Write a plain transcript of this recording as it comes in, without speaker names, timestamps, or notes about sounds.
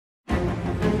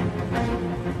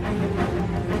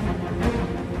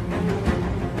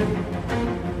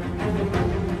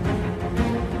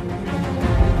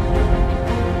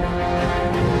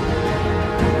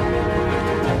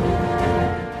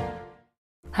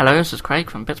Hello, this is Craig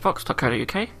from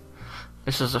bitsbox.co.uk.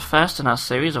 This is the first in our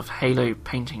series of Halo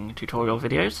painting tutorial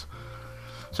videos.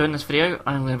 So in this video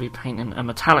I'm going to be painting a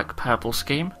metallic purple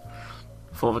scheme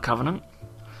for the Covenant.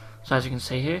 So as you can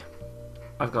see here,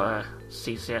 I've got a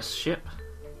CCS ship.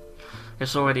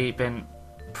 It's already been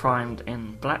primed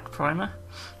in black primer,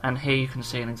 and here you can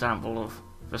see an example of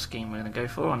the scheme we're going to go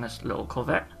for on this little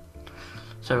Corvette.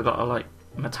 So we've got a like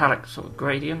metallic sort of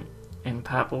gradient in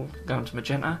purple going to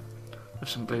magenta with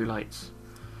some blue lights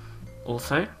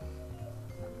also.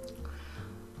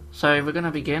 So we're going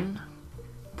to begin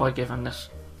by giving this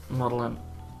model an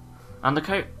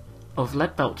undercoat of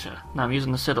lead belcher. Now I'm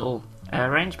using the Citadel air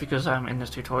range because in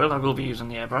this tutorial I will be using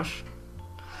the airbrush.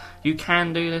 You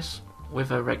can do this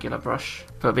with a regular brush,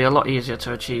 but it'll be a lot easier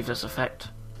to achieve this effect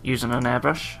using an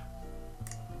airbrush.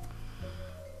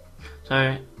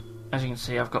 So as you can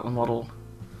see, I've got the model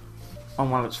on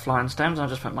one of its flying stems. I'll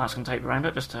just put masking tape around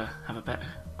it just to have a better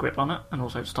grip on it, and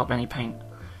also to stop any paint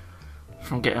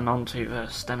from getting onto the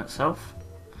stem itself.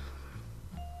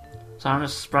 So I'm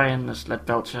just spraying this lead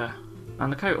belcher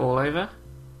undercoat all over.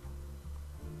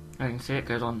 As you can see, it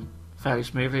goes on fairly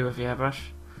smoothly with the airbrush.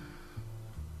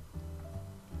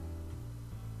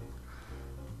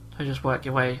 So just work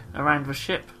your way around the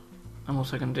ship. I'm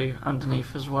also going to do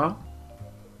underneath as well.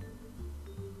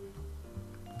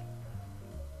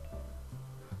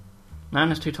 Now in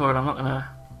this tutorial I'm not going to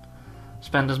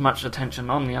spend as much attention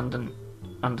on the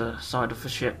underside of the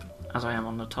ship as I am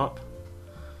on the top.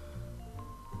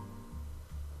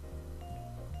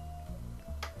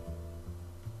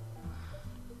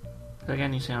 So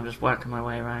again, you see I'm just working my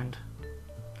way around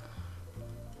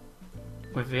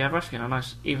with the airbrush, getting a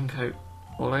nice even coat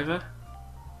all over.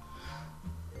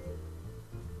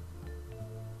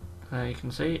 There you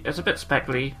can see it's a bit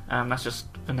speckly, that's just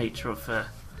the nature of the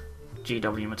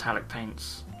GW metallic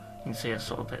paints. You can see it's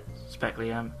sort of a bit speckly.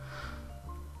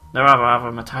 There are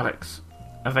other metallics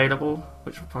available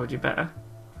which will probably do better,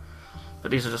 but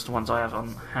these are just the ones I have on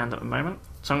hand at the moment.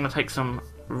 So I'm going to take some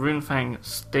Runefang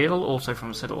steel, also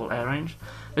from Citadel air range.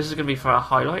 This is going to be for our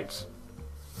highlights,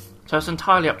 so it's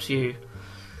entirely up to you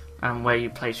where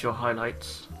you place your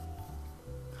highlights.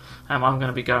 I'm going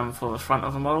to be going for the front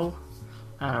of the model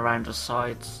and around the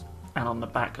sides and on the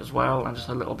back as well, and just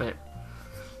a little bit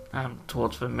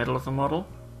towards the middle of the model.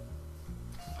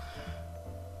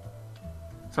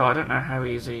 So I don't know how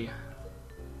easy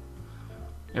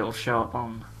it'll show up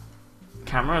on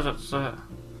camera, as it's a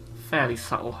fairly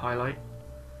subtle highlight.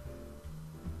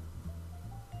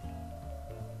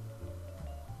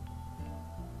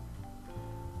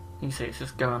 You can see it's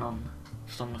just going on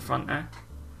just on the front there.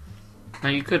 Now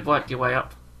you could work your way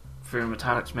up through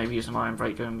metallics, maybe use an iron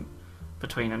break going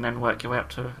between and then work your way up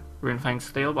to Runefang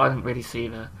steel, but I didn't really see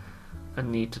the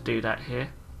need to do that here.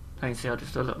 So you can see I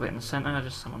just do a little bit in the centre,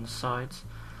 just some on the sides,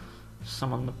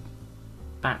 some on the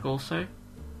back also.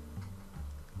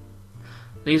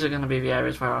 These are going to be the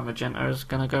areas where our magenta is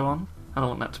going to go on. I don't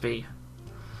want that to be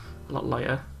a lot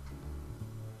lighter.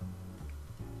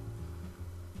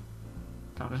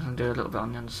 So I'm just going to do a little bit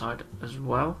on the underside as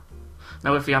well.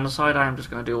 Now with the underside I am just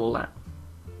going to do all that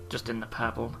just in the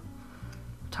purple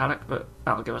metallic, but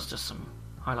that'll give us just some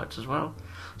highlights as well.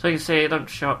 So you can see it don't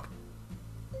show up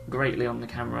greatly on the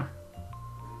camera,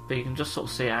 but you can just sort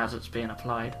of see it as it's being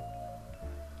applied.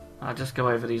 I'll just go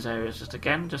over these areas just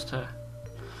again, just to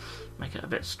make it a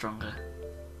bit stronger.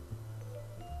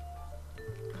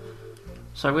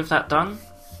 So with that done,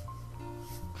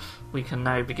 we can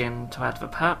now begin to add the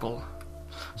purple.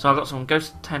 So I've got some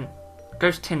Ghost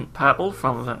Tint purple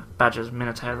from the Badger's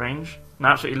Minotaur range, and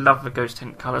I absolutely love the Ghost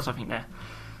Tint colours. I think they're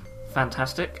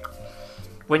fantastic.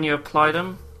 When you apply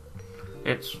them,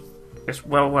 it's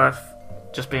well worth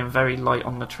just being very light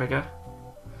on the trigger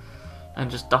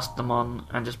and just dust them on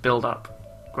and just build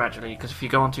up gradually, because if you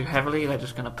go on too heavily they're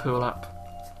just going to pool up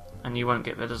and you won't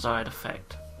get the desired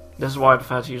effect. This is why I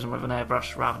prefer to use them with an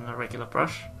airbrush rather than a regular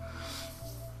brush.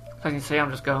 So you can see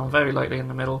I'm just going very lightly in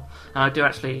the middle, and I do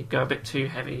actually go a bit too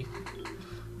heavy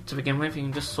to begin with. You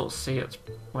can just sort of see it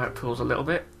where it pools a little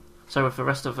bit. So with the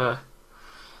rest of the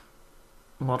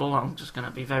model I'm just going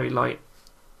to be very light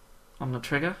on the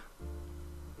trigger.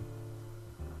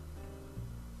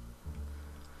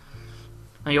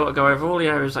 Now you want to go over all the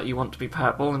areas that you want to be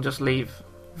purple and just leave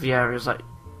the areas that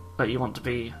you want to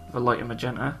be the lighter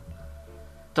magenta.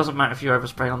 Doesn't matter if you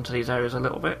overspray onto these areas a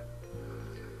little bit,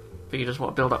 but you just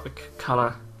want to build up the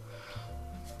colour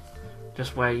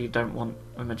just where you don't want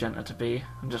the magenta to be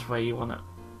and just where you want it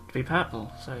to be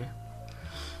purple. So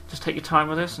just take your time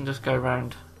with this and just go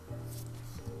around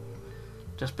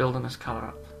just building this colour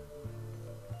up.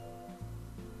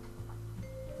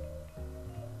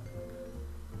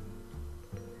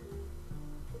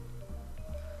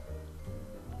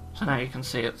 So now you can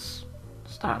see it's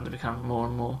starting to become more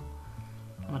and more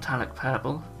metallic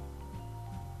purple.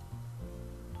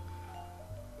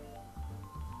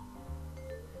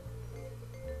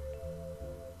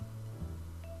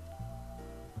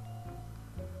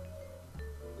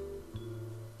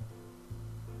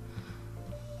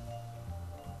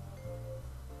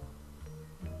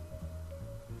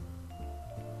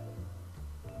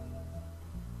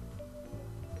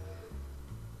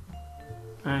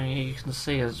 You can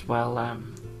see as well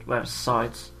where the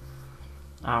sides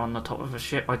are on the top of a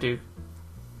ship. I do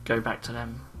go back to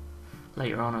them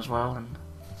later on as well and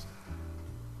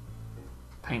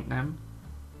paint them.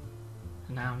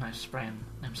 And now I'm now spraying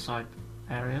them side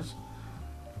areas.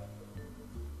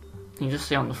 You can just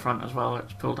see on the front as well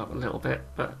it's pulled up a little bit,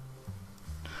 but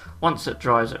once it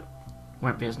dries it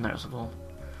won't be as noticeable.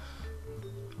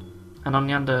 And on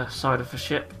the underside of the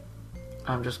ship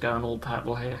I'm just going all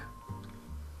purple here.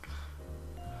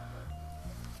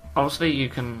 Obviously you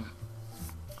can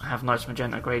have nice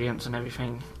magenta gradients and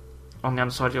everything on the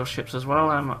underside of your ships as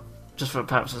well. Just for the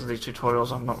purposes of these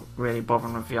tutorials I'm not really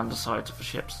bothering with the undersides of the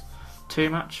ships too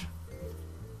much.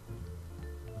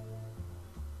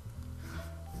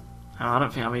 I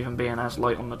don't think I'm even being as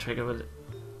light on the trigger with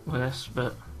this,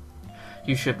 but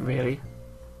you should really.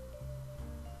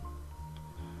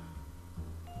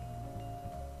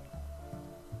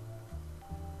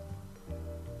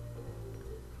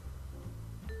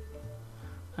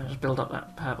 I just build up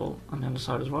that purple on the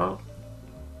underside as well.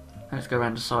 And let's go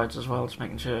around the sides as well, just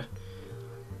making sure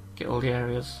get all the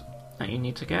areas that you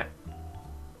need to get.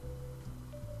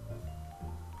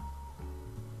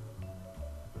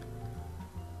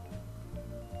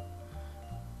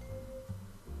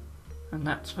 And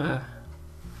that's the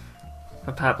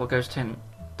purple ghost tint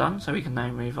done, so we can now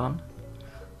move on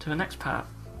to the next part.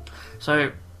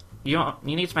 So you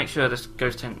need to make sure this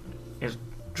ghost tint is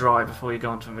dry before you go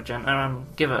on to magenta.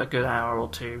 Give it a good hour or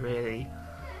two really.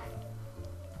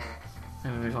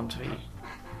 Then we move on to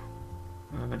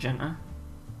the magenta.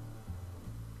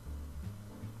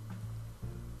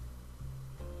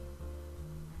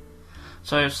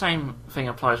 So same thing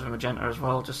applies with magenta as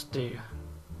well. Just do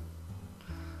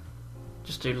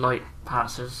light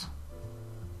passes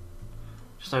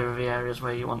just over the areas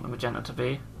where you want the magenta to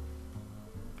be.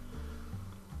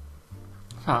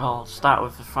 So I'll start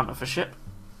with the front of the ship.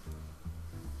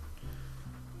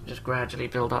 Just gradually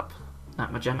build up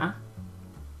that magenta.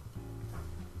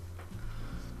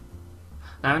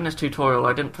 Now in this tutorial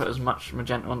I didn't put as much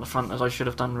magenta on the front as I should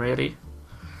have done really,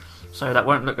 so that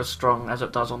won't look as strong as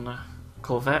it does on the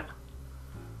Corvette.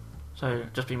 So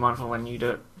just be mindful when you do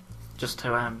it, just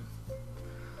to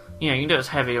you can do it as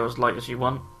heavy or as light as you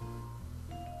want.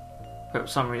 But for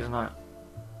some reason I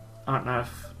don't know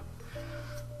if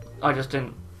I just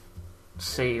didn't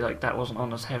see like that wasn't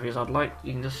on as heavy as I'd like.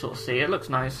 You can just sort of see it looks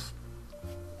nice.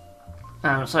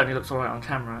 It certainly looks alright on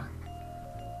camera,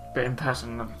 but in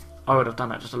person I would have done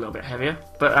that just a little bit heavier.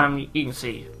 But you can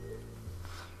see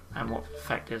what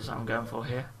effect is I'm going for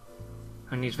here.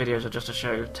 And these videos are just to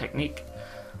show technique.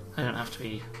 They don't have to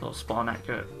be sort of spot on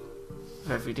accurate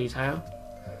with every detail.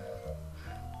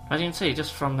 As you can see,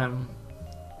 just from them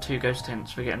two ghost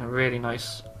tints we're getting a really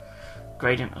nice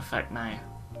gradient effect now.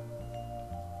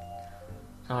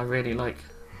 So I really like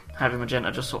having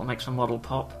magenta just sort of makes the model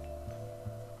pop.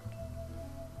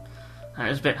 And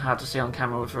it's a bit hard to see on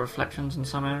camera with the reflections in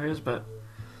some areas, but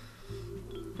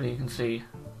you can see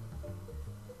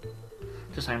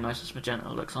just how nice this magenta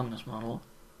looks on this model.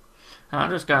 And I'm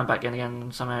just going back in again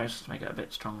in some areas to make it a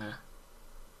bit stronger.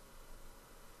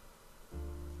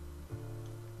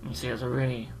 You see there's a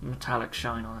really metallic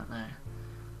shine on it now.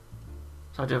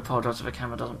 So I do apologise if the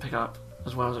camera doesn't pick up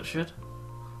as well as it should.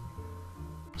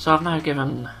 So I've now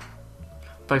given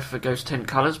both of the ghost tint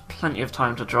colours plenty of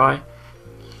time to dry.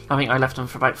 I think I left them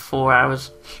for about 4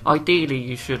 hours. Ideally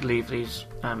you should leave these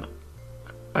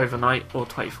overnight or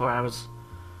 24 hours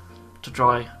to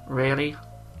dry really.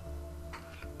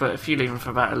 But if you leave them for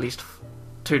about at least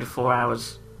 2 to 4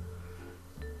 hours,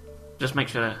 just make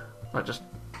sure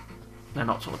they're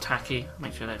not sort of tacky,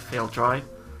 make sure they feel dry.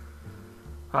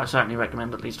 But I certainly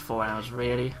recommend at least 4 hours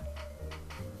really.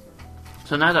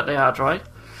 So now that they are dry,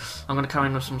 I'm going to come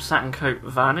in with some satin coat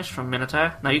varnish from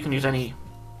Minotaur. Now you can use any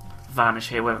varnish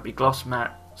here, whether it be gloss,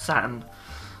 matte, satin.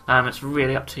 It's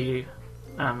really up to you,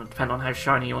 depending on how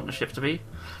shiny you want the ship to be.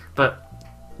 But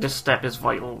this step is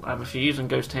vital. If you're using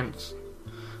ghost tints,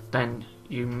 then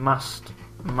you must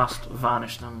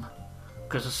varnish them,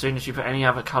 because as soon as you put any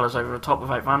other colours over the top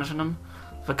without varnishing them,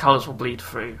 the colours will bleed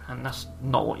through, and that's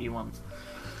not what you want.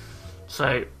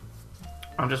 So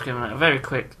I'm just giving it a very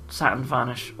quick satin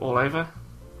varnish all over.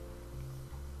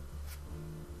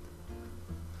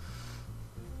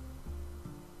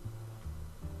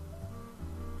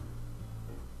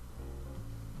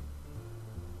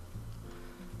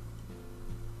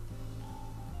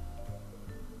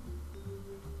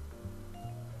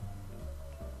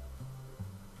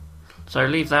 So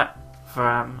leave that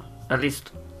for at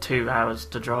least 2 hours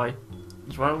to dry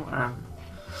as well,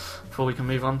 before we can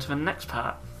move on to the next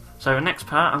part. So the next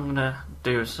part I'm going to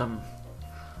do some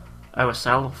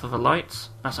OSL for the lights.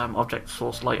 That's object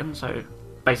source lighting, so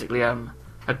basically a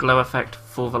glow effect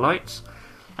for the lights.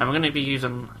 And we're going to be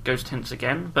using ghost tints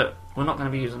again, but we're not going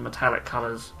to be using metallic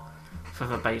colours for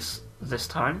the base this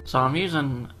time. So I'm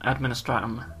using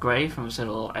Administratum Grey from the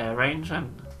Citadel Air range,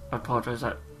 and I apologise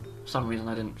that for some reason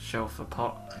I didn't show off the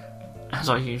pot as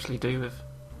I usually do with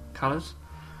colours.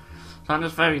 So I'm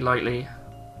just very lightly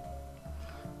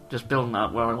just building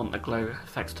up where I want the glow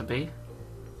effects to be.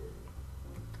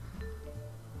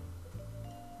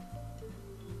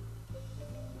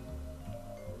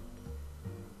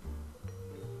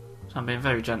 So I'm being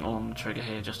very gentle on the trigger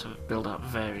here, just to build up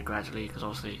very gradually, because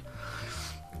obviously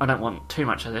I don't want too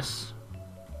much of this.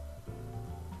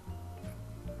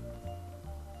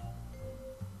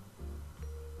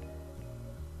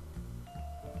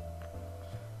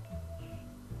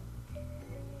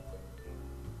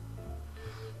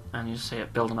 And you see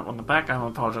it building up on the back. I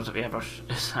apologise if the airbrush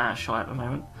is shy at the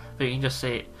moment, but you can just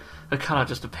see the colour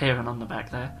just appearing on the back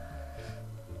there.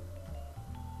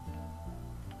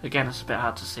 Again, it's a bit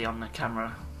hard to see on the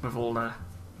camera with all the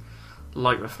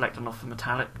light reflecting off the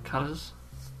metallic colours.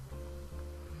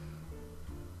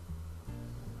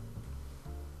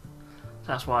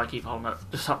 That's why I keep holding it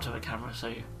just up to the camera so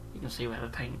you can see where the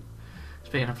paint is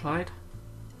being applied.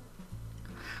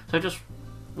 So just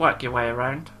work your way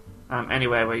around.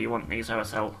 Anywhere where you want these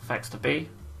OSL effects to be.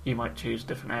 You might choose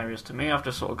different areas to me. I've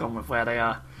just sort of gone with where they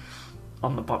are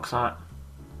on the box art.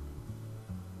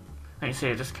 And you see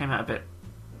it just came out a bit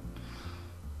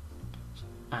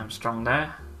strong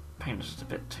there. Paint was just a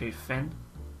bit too thin,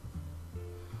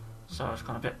 so I was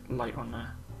gone a bit light on the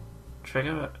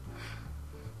trigger, but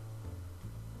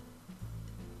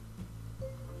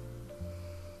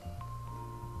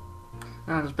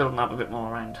now I'm just building up a bit more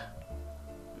around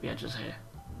the edges here.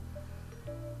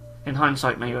 In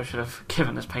hindsight, maybe I should have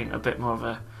given this paint a bit more of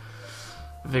a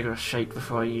vigorous shake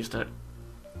before I used it,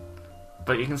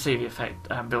 but you can see the effect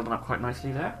building up quite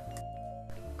nicely there.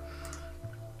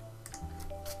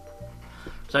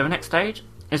 So the next stage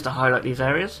is to highlight these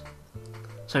areas.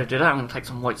 So to do that, I'm going to take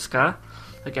some white Scar,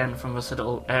 again from the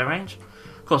Citadel Air range.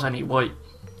 Of course, any white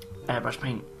airbrush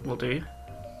paint will do.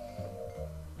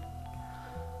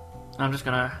 And I'm just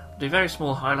going to do very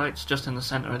small highlights just in the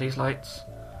centre of these lights.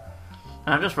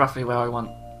 And I'm just roughly where I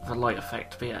want the light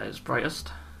effect to be at its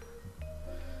brightest.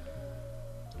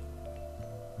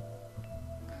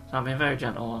 So I'm being very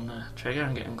gentle on the trigger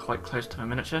and getting quite close to the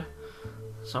miniature,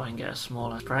 so I can get a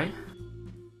smaller spray.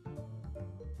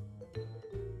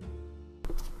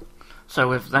 So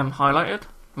with them highlighted,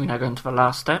 we now go into the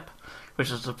last step,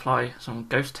 which is to apply some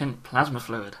Ghost Tint Plasma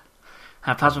Fluid.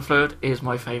 Now, Plasma Fluid is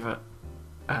my favourite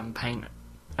paint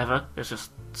ever. It's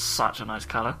just such a nice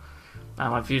colour.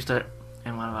 I've used it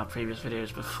in one of our previous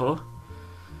videos before.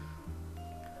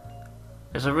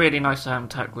 It's a really nice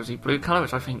turquoisey blue colour,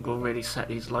 which I think will really set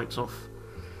these lights off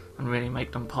and really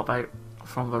make them pop out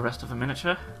from the rest of the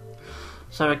miniature.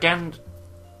 So again,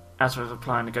 as with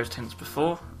applying the Ghost Tints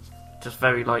before, just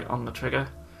very light on the trigger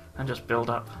and just build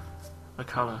up the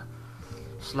colour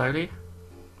slowly.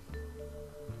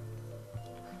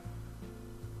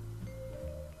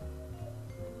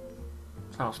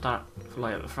 So I'll start with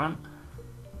light at the front.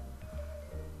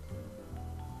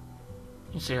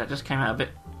 You see that just came out a bit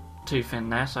too thin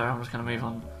there, so I'm just going to move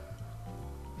on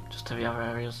just to the other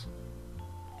areas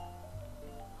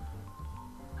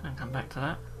and then come back to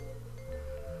that.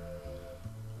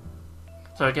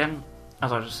 So again,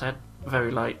 as I just said,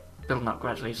 very light, building up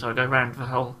gradually, so I go around the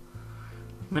whole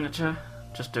miniature,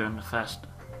 just doing the first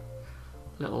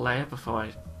little layer before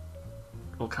I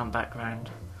will come back round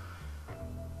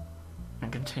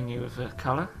and continue with the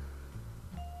colour.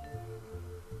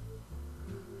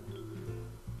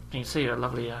 You can see a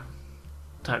lovely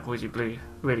turquoisey blue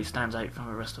really stands out from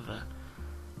the rest of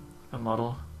the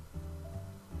model.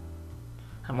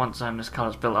 And once this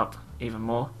colour's built up even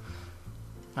more,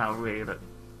 that'll really look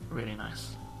really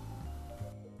nice.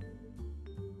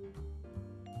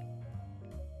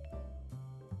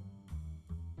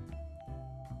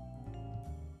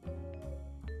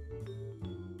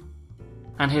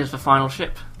 And here's the final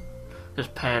ship,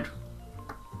 just paired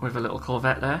with a little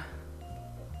Corvette there.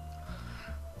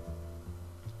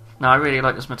 Now I really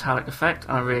like this metallic effect,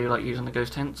 and I really like using the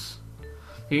Ghost Tints.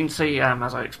 You can see,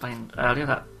 as I explained earlier,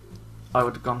 that I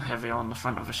would have gone heavier on the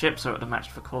front of the ship, so it would have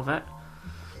matched the Corvette.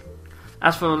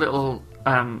 As for the little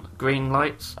green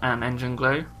lights and engine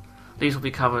glow, these will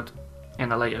be covered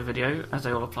in a later video, as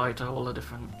they all apply to all the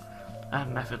different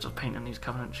methods of painting these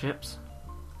Covenant ships.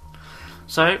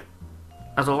 So,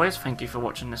 as always, thank you for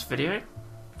watching this video.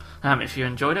 If you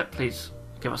enjoyed it, please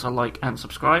give us a like and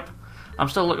subscribe. I'm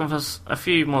still looking for a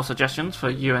few more suggestions for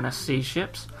UNSC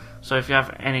ships, so if you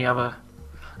have any other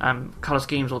colour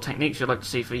schemes or techniques you'd like to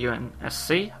see for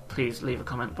UNSC, please leave a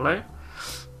comment below,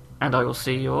 and I will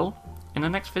see you all in the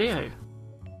next video.